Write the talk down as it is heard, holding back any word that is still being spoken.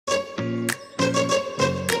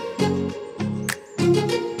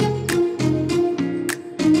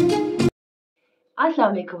अस्सलाम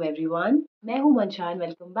वालेकुम एवरीवन। मैं हूं मंशा and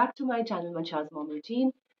welcome back to my channel मंशाज mom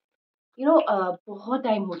routine. बहुत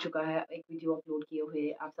टाइम हो चुका है एक वीडियो अपलोड किए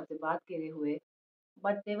हुए, आप सबसे बात करे हुए।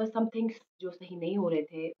 But there were some things जो सही नहीं हो रहे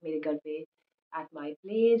थे मेरे घर पे at my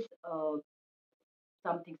place.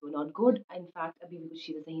 Some things were not good, in fact अभी भी कुछ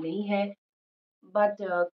चीज़ें सही नहीं है। बट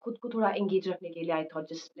खुद को थोड़ा एंगेज रखने के लिए I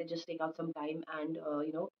thought just take out some time and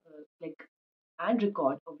like and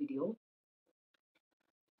record a video.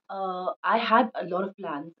 I had a lot of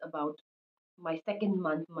plans about my second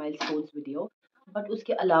month milestones video, but uske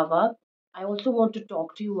alawa I also want to talk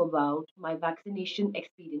to you about my vaccination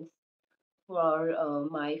experience for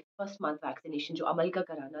my first month vaccination जो अमल का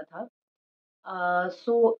कराना था.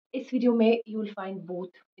 So इस video में you will find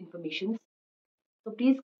both informations, so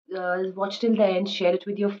please watch till the end, share it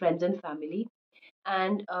with your friends and family,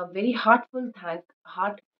 and a very heartfelt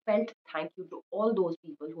thank you to all those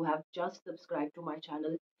people who have just subscribed to my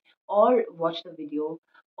channel or watched the video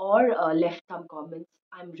or left some comments.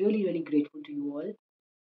 I'm really grateful to you all.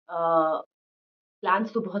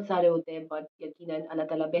 Plans तो बहुत सारे होते हैं, but यकीनन अल्लाह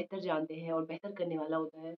ताला बेहतर जानते हैं और बेहतर करने वाला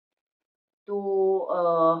होता है. तो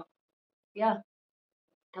या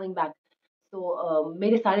कमिंग बैक, तो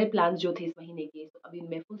मेरे सारे प्लान्स जो थे इस महीने के, तो अभी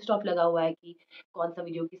मैं फुल स्टॉप लगा हुआ है कि कौन सा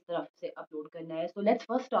वीडियो किस तरफ से अपलोड करना है. So let's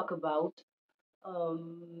first talk about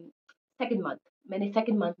second month. मैंने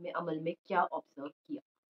सेकंड मंथ में अमल में क्या ऑब्जर्व किया.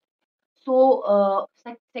 सो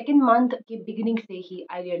सेकंड मंथ के बिगिनिंग से ही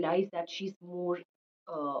आई realise that she is more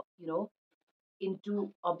into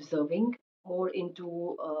observing, more into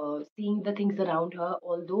seeing the things around her,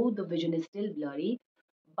 although the vision is still blurry.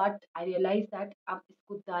 But I realise that अब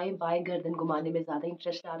इसको दाएं बाएं गर्दन घुमाने में ज़्यादा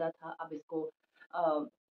इंटरेस्ट आ रहा था. अब इसको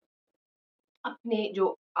अपने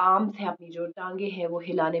जो आर्म्स हैं, अपनी जो टांगे हैं, वो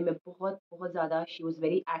हिलाने में बहुत बहुत ज़्यादा शी वॉज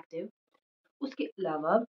वेरी एक्टिव. उसके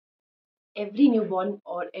अलावा एवरी न्यूबॉर्न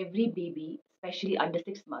और every baby specially under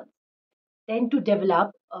 6 month tend to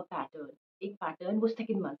develop a pattern. एक पैटर्न वो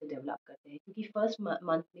सेकंड मंथ में डेवलप करते हैं, क्योंकि फर्स्ट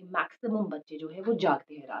मंथ में मैक्सिमम बच्चे जो है वो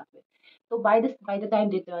जागते हैं रात में. तो by the time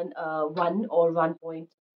they turn 1 or 1 point,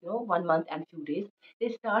 1 month and few days, they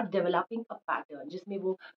start developing a pattern जिसमें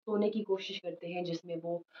वो सोने की कोशिश करते हैं, जिसमें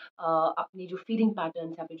वो अपनी जो फीडिंग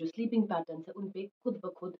पैटर्न्स है, अपने जो स्लीपिंग पैटर्न्स है, उन पे खुद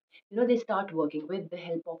ब खुद they start working with the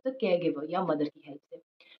help of the care giver या मदर की हेल्प से.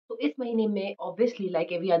 तो इस महीने में obviously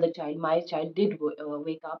like every other child, my child did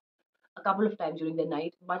wake up a couple of times during the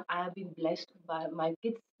night, but I have been blessed by my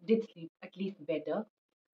kids did sleep at least better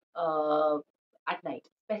uh, at night.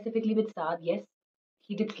 Specifically with Saad, yes,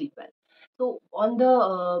 he did sleep well. So on the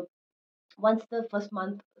once the first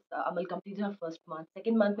month, Amal completed her first month,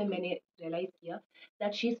 second month में मैंने realize किया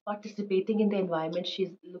that she is participating in the environment, she is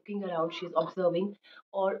looking around, she is observing,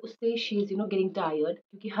 और उससे she is getting tired,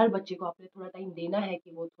 क्योंकि हर बच्चे को आपने थोड़ा टाइम देना है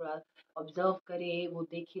कि वो थोड़ा observe करे, वो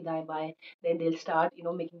देखे दाएं बाएं. Then they'll start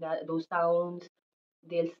making those sounds.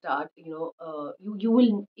 They'll start you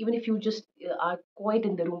will, even if you just are quiet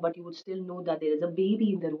in the room, but you would still know that there is a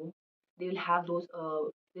baby in the room. They will have those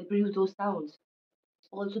they'll produce those sounds.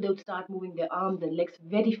 Also, they would start moving their arms and legs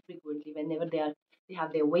very frequently whenever they have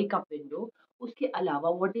their wake up window. Uske alawa,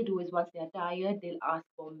 what they do is once they are tired, they'll ask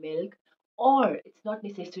for milk, or it's not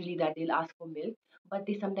necessarily that they'll ask for milk, but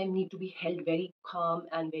they sometimes need to be held very calm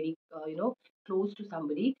and very close to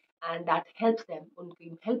somebody, and that helps them.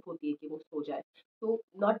 उनकी help होती है कि वो सो जाए. So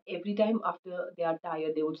not every time after they are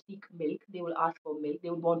tired they would seek milk, they will ask for milk,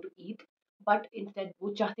 they would want to eat, but instead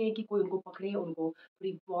वो चाहते हैं कि कोई उनको पकड़े, उनको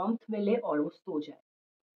थोड़ी warmth मिले और वो सो जाए.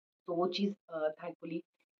 तो वो चीज़ थैंकफुली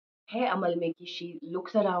है अमल में कि she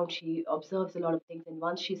looks around, she observes a lot of things, and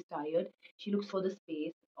once she is tired she looks for the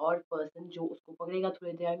space और पर्सन जो उसको पकड़ेगा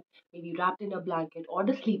थोड़ी देर, may be wrapped in a blanket और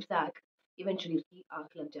द स्लीप सैक. इवेंचुअली उसकी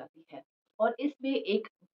आंख लग जाती है. और इसमें एक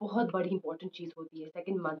बहुत बड़ी इंपॉर्टेंट चीज़ होती है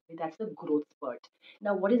सेकंड मंथ में, that's the growth spurt.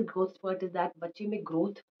 Now what is growth spurt is that बच्चे में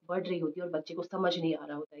ग्रोथ बढ़ रही होती है और बच्चे को समझ नहीं आ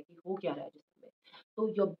रहा होता है कि हो क्या रहा है जिसमें. तो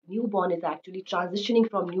your new born is actually transitioning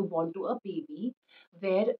from new born to a baby,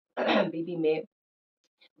 where baby में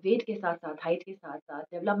वेट के साथ साथ, हाइट के साथ साथ,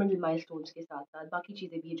 डेवलपमेंटल माइलस्टोन्स के साथ साथ बाकी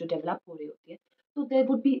चीज़ें भी जो डेवलप हो रही होती है. तो there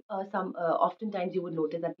would be some often times you would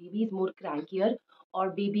notice that baby is more क्रैंकियर, और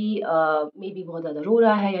बेबी मे बी बहुत ज़्यादा रो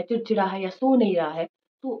रहा है या चिड़चिड़ा है या सो नहीं रहा है.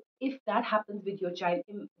 तो if that happens with your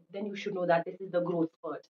child, then you should know that this is the growth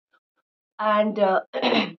spurt. And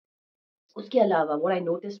उसके अलावा what I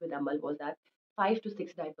noticed with Amal was that 5 to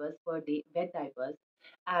 6 diapers per day, wet diapers,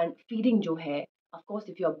 and feeding जो है, of course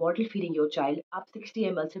if you are bottle feeding your child, आप 60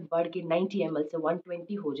 ml से बढ़ के 90 ml से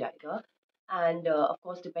 120 हो जाएगा. And of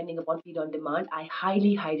course depending upon feed on demand, I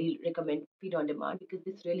highly recommend feed on demand, because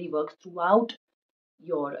this really works throughout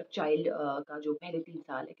your child का जो पहले 3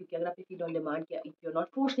 साल है, क्योंकि अगर आपने फीड ऑन डिमांड किया, if you are not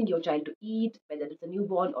forcing your child to eat, whether it's a new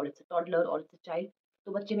born और इट्स अ टॉडलर और इट्स अ चाइल्ड,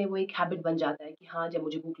 तो बच्चे में वो एक हैबिट बन जाता है कि हाँ, जब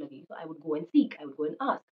मुझे भूख लगी तो I would go and seek, I would go and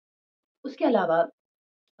ask. उसके अलावा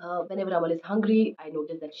whenever Amal is hungry, I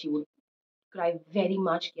noticed that she would cry very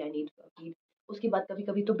much कि I need feed। उसके बाद कभी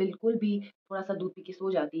कभी तो बिल्कुल भी थोड़ा सा दूध पी के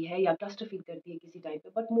सो जाती है या ट्रस्ट फील करती है किसी टाइम पे,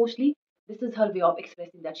 but mostly this is her way of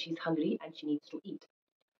expressing that she is hungry and she needs to eat।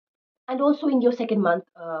 And also in your second month,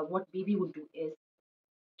 what baby would do is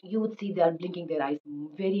you would see they are blinking their eyes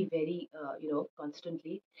very very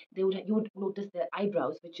constantly. You would notice their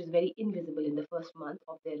eyebrows, which is very invisible in the first month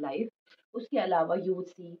of their life। उसके अलावा you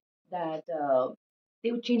would see that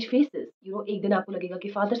they would change faces। एक दिन आपको लगेगा कि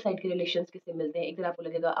father side के relations किससे मिलते हैं, एक दिन आपको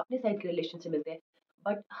लगेगा अपने साइड के रिलेशन से मिलते हैं,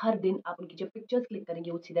 बट हर दिन आप उनकी जब पिक्चर्स क्लिक करेंगे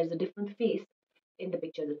you would see there is a different face in the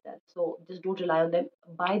pictures itself। So just don't rely on them।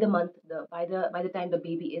 By the month, by the time the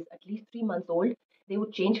baby is at least 3 months old, they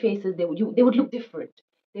would change faces, they would look different,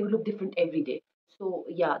 they would look different every day। So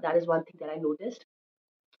yeah, that is one thing that I noticed।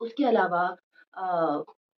 उसके अलावा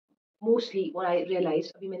mostly what I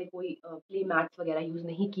realise, अभी मैंने कोई play mats वगैरह use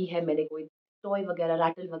नहीं की है, मैंने कोई टॉय वगैरह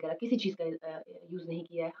रैटल वगैरह किसी चीज़ का यूज नहीं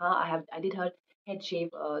किया है। हाँ, आई डिड हर हेड शेव,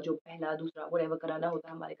 जो पहला दूसरा व्हाटएवर कराना होता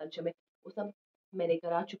है हमारे कल्चर में, वो सब मैंने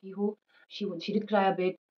करा चुकी हूँ। She did cry a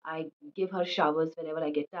bit. I give her showers whenever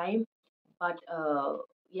I get time, but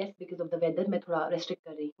yes, because of the weather मैं थोड़ा रेस्ट्रिक्ट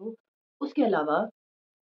कर रही हूँ। उसके अलावा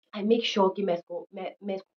आई मेक श्योर कि मैं इसको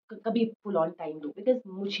कभी फुल ऑन टाइम दूँ, बिकॉज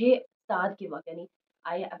मुझे साथ के वक्त, यानी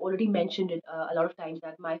I have already mentioned it a lot of times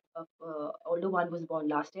that my older one was born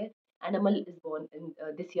last year and Amal is born in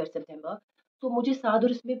this year September। तो मुझे साथ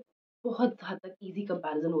और इसमें बहुत हद तक इजी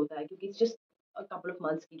कंपैरिजन होता है, क्योंकि it's just a couple of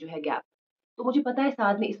months की जो है गैप। तो मुझे पता है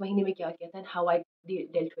साथ ने इस महीने में क्या किया था and how I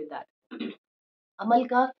dealt with that. अमल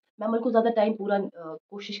का मैं अमल को ज़्यादा टाइम पूरा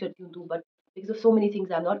कोशिश करती हूँ, तो but because of so many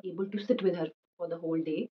things I am not able to sit with her for the whole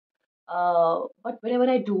day। But whenever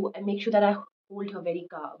I do, I make sure that I hold her very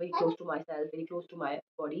close to myself, very close to my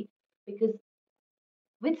body, because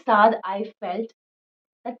with Saad, I felt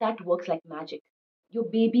that that works like magic। Your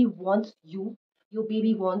baby wants you. Your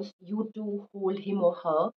baby wants you to hold him or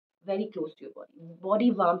her very close to your body। Body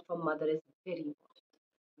warmth from mother is very important,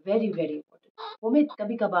 very very important। वो मैं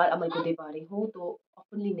कभी कभार अमल को दे पा रही हूँ, तो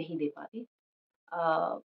oftenly नहीं दे पाती।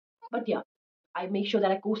 But yeah, I make sure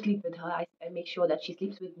that I co-sleep with her। I make sure that she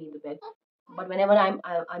sleeps with me in the bed। But whenever I'm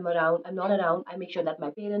around, I'm not around, I make sure that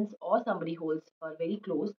my parents or somebody holds her very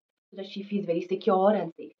close so that she feels very secure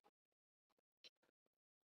and safe।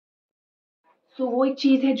 So वो एक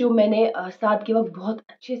चीज़ है जो मैंने साथ के वक्त बहुत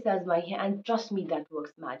अच्छे से आजमाई है, and trust me that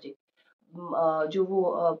works magic. जो वो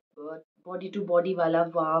बॉडी टू बॉडी वाला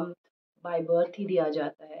वार्म बाय बर्थ ही दिया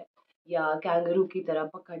जाता है, या कैंगरू की तरह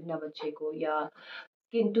पकड़ना बच्चे को, या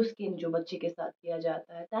स्किन टू स्किन जो बच्चे के साथ किया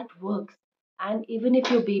जाता है, that works. And even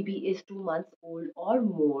if your baby is 2 months old और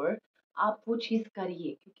मोर, आप वो चीज़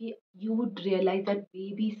करिए, क्योंकि you would realise that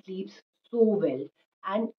baby स्लीप्स so well.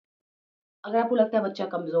 And अगर आपको लगता है बच्चा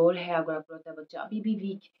कमज़ोर है, अगर आपको लगता है बच्चा अभी भी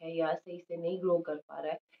वीक है या सही से नहीं ग्रो कर पा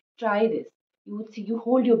रहा है, try this. You would see, you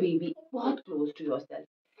hold your baby बहुत क्लोज टू योरसेल्फ।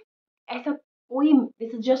 ऐसा कोई,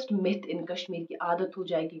 दिस इज जस्ट मिथ इन कश्मीर की आदत हो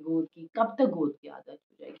जाएगी गोद की, कब तक गोद की आदत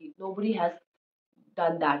हो जाएगी? Nobody has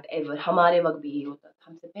done that ever. हमारे वक्त भी ये होता था,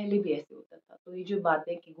 हमसे पहले भी ऐसे होता था। तो ये जो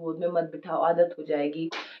बातें कि गोद में मत बिठाओ, आदत हो जाएगी,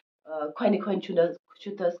 खोने खोन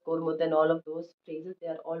छुतस कोरमुत and all of those phrases, they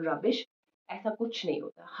are all rubbish. ऐसा कुछ नहीं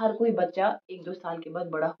होता। हर कोई बच्चा 1-2 साल के बाद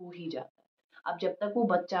बड़ा हो ही जाता है। अब जब तक वो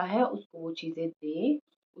बच्चा है, उसको वो चीज़ें दें,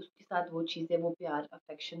 उसके साथ वो चीज़ें, वो प्यार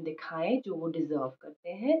अफेक्शन दिखाएं जो वो डिजर्व करते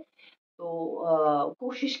हैं। तो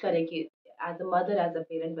कोशिश करें कि as a mother, as a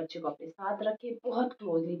parent, बच्चे को अपने साथ रखें, बहुत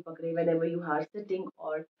क्लोजली पकड़े whenever you are sitting,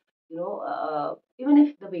 और even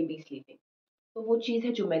if the baby is sleeping। तो वो चीज़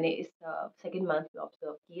है जो मैंने इस सेकेंड मंथ में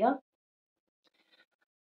ऑब्जर्व किया।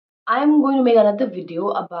 I am going to make another video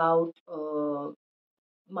about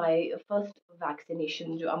my first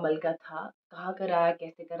vaccination जो अमल का था, कहाँ कराया,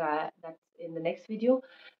 कैसे कराया, that's in the next video।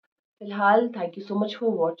 फिलहाल, thank you so much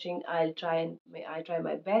for watching। I try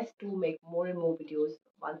my best to make more and more videos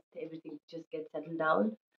once everything just gets settled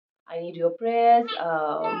down। I need your prayers।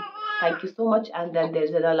 Thank you so much। And then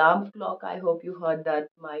there's an alarm clock, I hope you heard that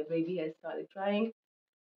my baby has started crying।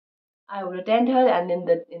 I will attend her, and in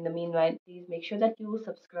the meanwhile, please make sure that you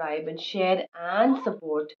subscribe and share and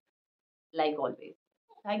support like always।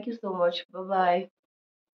 Thank you so much। Bye bye।